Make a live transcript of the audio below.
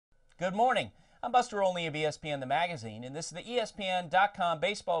Good morning. I'm Buster Olney of ESPN The Magazine, and this is the ESPN.com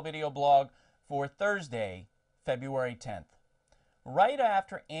baseball video blog for Thursday, February 10th. Right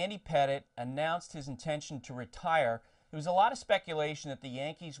after Andy Pettitte announced his intention to retire, there was a lot of speculation that the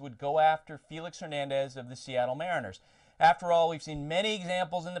Yankees would go after Felix Hernandez of the Seattle Mariners. After all, we've seen many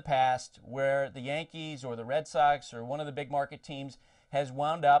examples in the past where the Yankees or the Red Sox or one of the big market teams has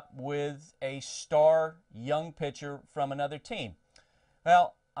wound up with a star young pitcher from another team.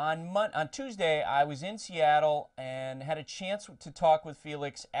 Well, on Tuesday, I was in Seattle and had a chance to talk with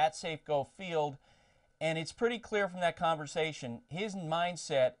Felix at Safeco Field, and it's pretty clear from that conversation, his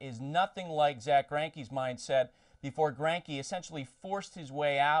mindset is nothing like Zack Greinke's mindset before Greinke essentially forced his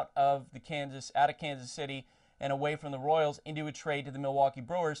way out of Kansas City and away from the Royals into a trade to the Milwaukee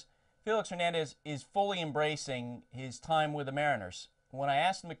Brewers. Felix Hernandez is fully embracing his time with the Mariners. When I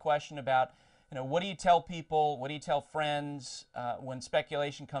asked him a question about, what do you tell people, what do you tell friends when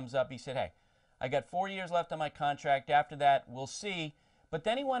speculation comes up, he said, hey, I got 4 years left on my contract. After that, we'll see. But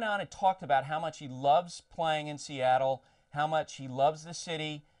then he went on and talked about how much he loves playing in Seattle, how much he loves the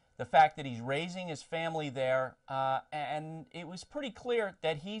city, the fact that he's raising his family there, and it was pretty clear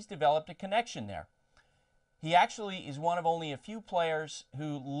that he's developed a connection there. He actually is one of only a few players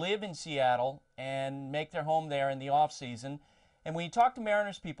who live in Seattle and make their home there in the offseason. And when you talk to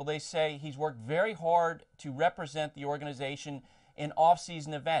Mariners people, they say he's worked very hard to represent the organization in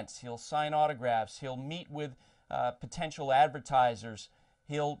off-season events. He'll sign autographs. He'll meet with potential advertisers.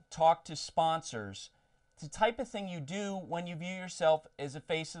 He'll talk to sponsors. It's the type of thing you do when you view yourself as a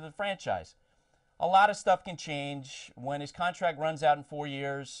face of the franchise. A lot of stuff can change. When his contract runs out in 4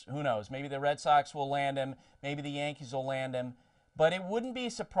 years, who knows? Maybe the Red Sox will land him. Maybe the Yankees will land him. But it wouldn't be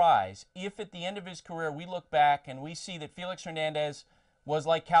a surprise if at the end of his career we look back and we see that Felix Hernandez was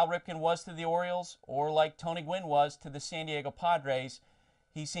like Cal Ripken was to the Orioles or like Tony Gwynn was to the San Diego Padres.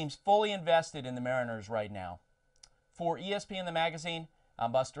 He seems fully invested in the Mariners right now. For ESPN The Magazine,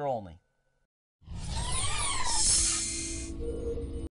 I'm Buster Olney.